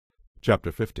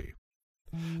Chapter 50.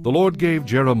 The Lord gave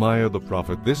Jeremiah the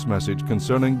prophet this message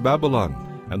concerning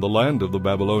Babylon and the land of the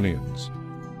Babylonians.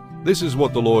 This is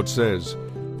what the Lord says: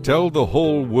 Tell the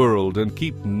whole world and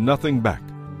keep nothing back.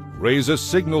 Raise a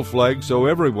signal flag so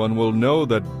everyone will know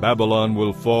that Babylon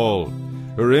will fall.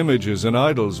 Her images and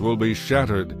idols will be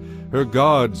shattered. Her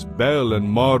gods, Bel and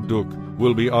Marduk,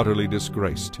 will be utterly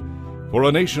disgraced. For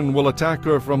a nation will attack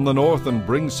her from the north and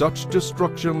bring such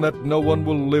destruction that no one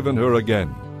will live in her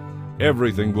again.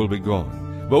 Everything will be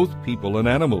gone. Both people and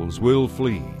animals will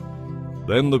flee.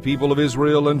 Then the people of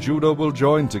Israel and Judah will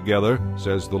join together,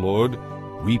 says the Lord,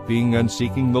 weeping and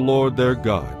seeking the Lord their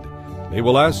God. They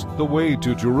will ask the way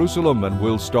to Jerusalem and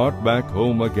will start back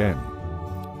home again.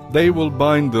 They will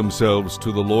bind themselves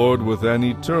to the Lord with an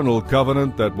eternal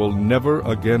covenant that will never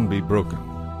again be broken.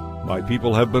 My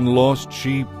people have been lost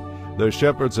sheep. Their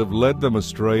shepherds have led them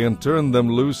astray and turned them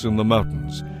loose in the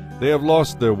mountains. They have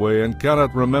lost their way and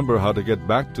cannot remember how to get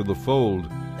back to the fold.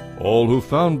 All who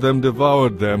found them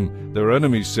devoured them. Their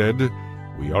enemies said,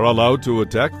 We are allowed to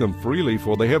attack them freely,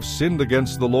 for they have sinned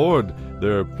against the Lord,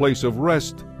 their place of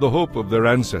rest, the hope of their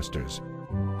ancestors.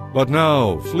 But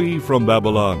now flee from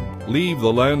Babylon, leave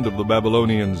the land of the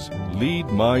Babylonians, lead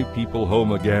my people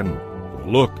home again. For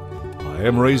look, I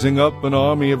am raising up an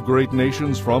army of great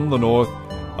nations from the north.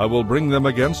 I will bring them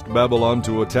against Babylon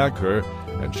to attack her,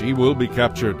 and she will be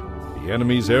captured. The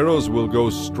enemy's arrows will go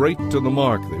straight to the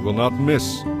mark, they will not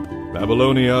miss.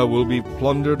 Babylonia will be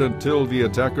plundered until the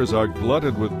attackers are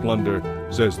glutted with plunder,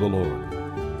 says the Lord.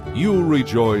 You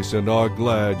rejoice and are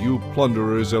glad, you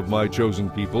plunderers of my chosen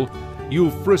people.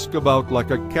 You frisk about like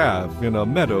a calf in a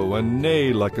meadow and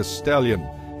neigh like a stallion,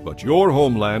 but your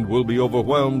homeland will be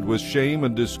overwhelmed with shame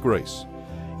and disgrace.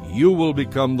 You will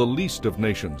become the least of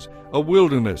nations, a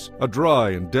wilderness, a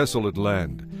dry and desolate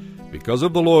land. Because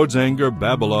of the Lord's anger,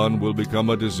 Babylon will become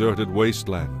a deserted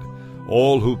wasteland.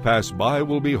 All who pass by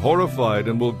will be horrified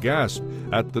and will gasp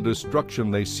at the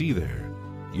destruction they see there.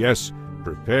 Yes,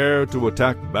 prepare to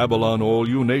attack Babylon, all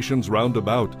you nations round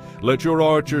about. Let your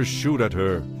archers shoot at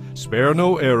her. Spare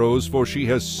no arrows, for she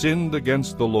has sinned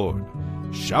against the Lord.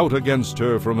 Shout against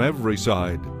her from every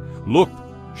side. Look,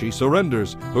 she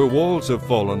surrenders, her walls have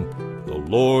fallen. The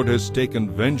Lord has taken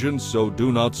vengeance, so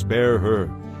do not spare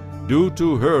her. Do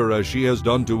to her as she has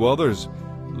done to others.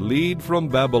 Lead from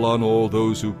Babylon all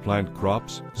those who plant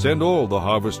crops. Send all the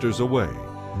harvesters away.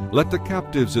 Let the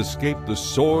captives escape the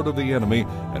sword of the enemy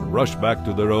and rush back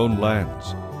to their own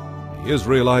lands. The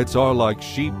Israelites are like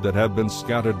sheep that have been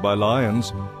scattered by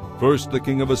lions. First the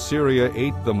king of Assyria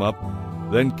ate them up.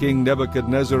 Then King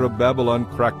Nebuchadnezzar of Babylon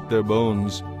cracked their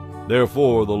bones.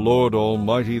 Therefore the Lord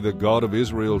Almighty, the God of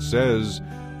Israel, says,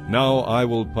 Now I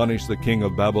will punish the king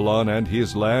of Babylon and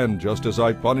his land, just as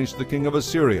I punished the king of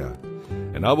Assyria.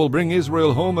 And I will bring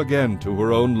Israel home again to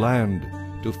her own land,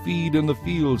 to feed in the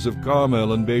fields of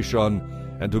Carmel and Bashan,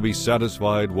 and to be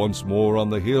satisfied once more on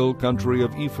the hill country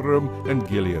of Ephraim and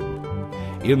Gilead.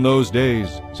 In those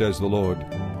days, says the Lord,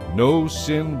 no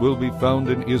sin will be found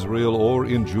in Israel or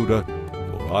in Judah,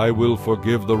 for I will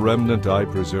forgive the remnant I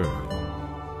preserve.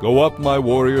 Go up, my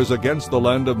warriors, against the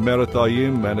land of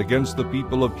Merathaim and against the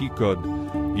people of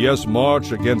Pekod. Yes,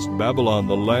 march against Babylon,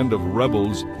 the land of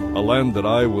rebels, a land that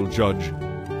I will judge.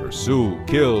 Pursue,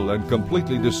 kill, and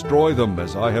completely destroy them,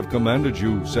 as I have commanded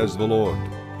you, says the Lord.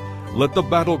 Let the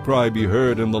battle cry be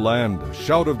heard in the land, a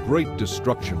shout of great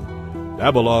destruction.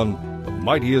 Babylon, the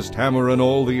mightiest hammer in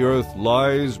all the earth,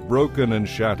 lies broken and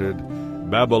shattered.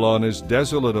 Babylon is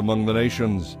desolate among the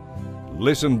nations.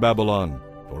 Listen, Babylon,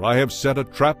 for I have set a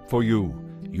trap for you.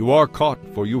 You are caught,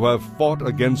 for you have fought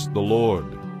against the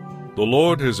Lord. The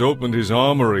Lord has opened his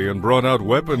armory and brought out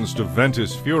weapons to vent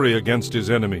his fury against his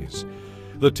enemies.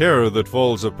 The terror that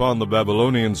falls upon the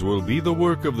Babylonians will be the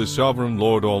work of the sovereign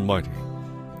Lord Almighty.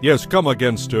 Yes, come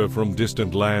against her from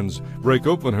distant lands, break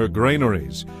open her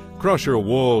granaries, crush her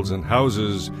walls and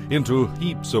houses into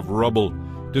heaps of rubble,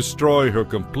 destroy her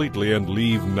completely and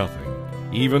leave nothing.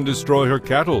 Even destroy her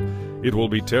cattle. It will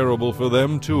be terrible for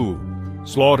them too.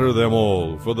 Slaughter them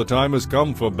all, for the time has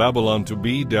come for Babylon to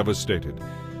be devastated.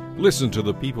 Listen to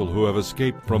the people who have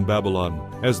escaped from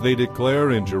Babylon, as they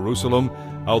declare in Jerusalem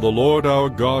how the Lord our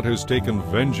God has taken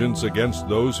vengeance against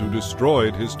those who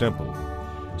destroyed his temple.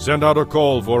 Send out a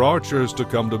call for archers to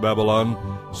come to Babylon.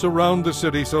 Surround the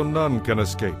city so none can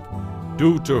escape.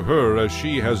 Do to her as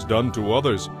she has done to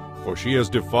others, for she has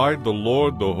defied the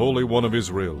Lord, the Holy One of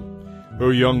Israel.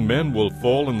 Her young men will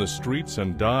fall in the streets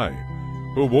and die.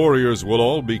 Her warriors will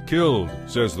all be killed,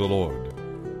 says the Lord.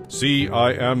 See,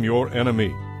 I am your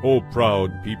enemy, O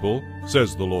proud people,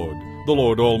 says the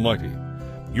Lord Almighty.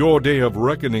 Your day of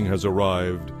reckoning has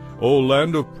arrived. O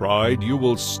land of pride, you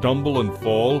will stumble and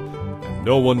fall, and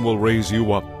no one will raise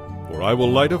you up. For I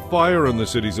will light a fire in the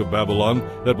cities of Babylon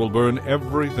that will burn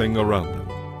everything around them.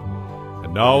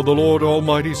 And now the Lord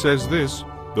Almighty says this,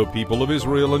 the people of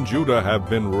Israel and Judah have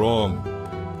been wrong.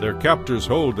 Their captors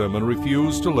hold them and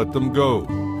refuse to let them go.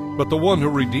 But the one who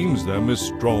redeems them is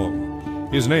strong.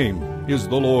 His name is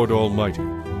the Lord Almighty.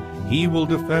 He will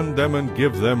defend them and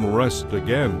give them rest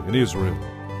again in Israel.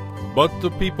 But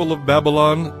the people of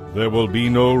Babylon, there will be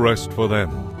no rest for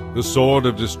them. The sword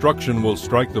of destruction will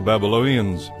strike the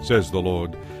Babylonians, says the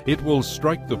Lord. It will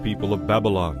strike the people of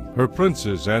Babylon, her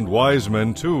princes and wise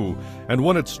men too. And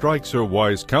when it strikes her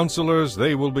wise counselors,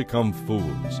 they will become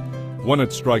fools. When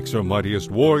it strikes her mightiest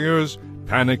warriors,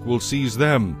 panic will seize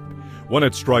them. When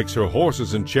it strikes her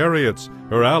horses and chariots,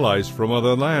 her allies from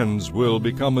other lands will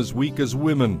become as weak as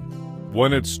women.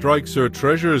 When it strikes her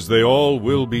treasures, they all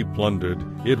will be plundered.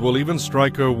 It will even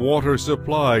strike her water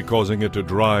supply, causing it to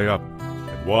dry up.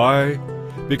 And why?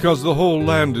 Because the whole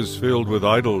land is filled with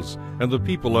idols, and the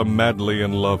people are madly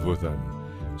in love with them.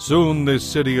 Soon this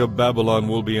city of Babylon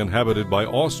will be inhabited by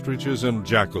ostriches and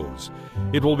jackals.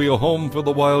 It will be a home for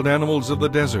the wild animals of the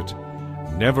desert.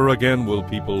 Never again will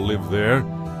people live there.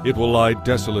 It will lie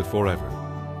desolate forever.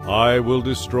 I will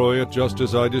destroy it just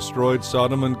as I destroyed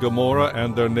Sodom and Gomorrah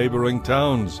and their neighboring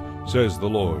towns, says the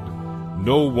Lord.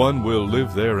 No one will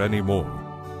live there any more.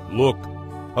 Look,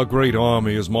 a great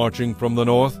army is marching from the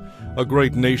north. A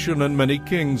great nation and many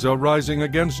kings are rising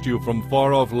against you from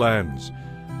far-off lands.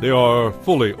 They are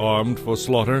fully armed for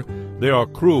slaughter. They are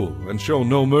cruel and show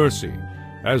no mercy.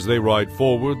 As they ride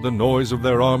forward, the noise of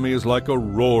their army is like a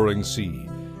roaring sea.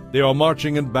 They are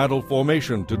marching in battle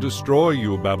formation to destroy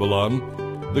you, Babylon.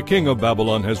 The king of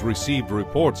Babylon has received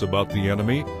reports about the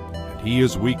enemy, and he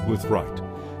is weak with fright.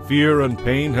 Fear and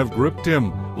pain have gripped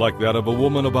him, like that of a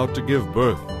woman about to give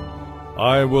birth.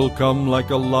 I will come like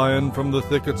a lion from the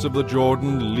thickets of the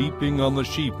Jordan, leaping on the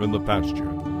sheep in the pasture.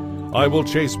 I will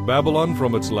chase Babylon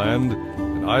from its land,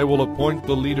 and I will appoint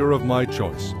the leader of my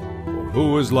choice. For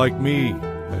who is like me,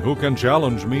 and who can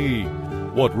challenge me?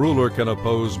 What ruler can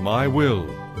oppose my will?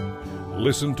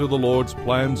 Listen to the Lord's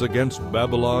plans against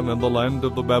Babylon and the land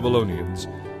of the Babylonians.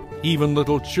 Even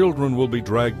little children will be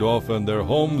dragged off, and their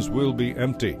homes will be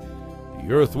empty.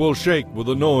 The earth will shake with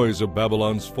the noise of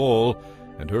Babylon's fall,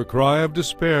 and her cry of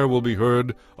despair will be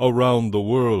heard around the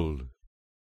world.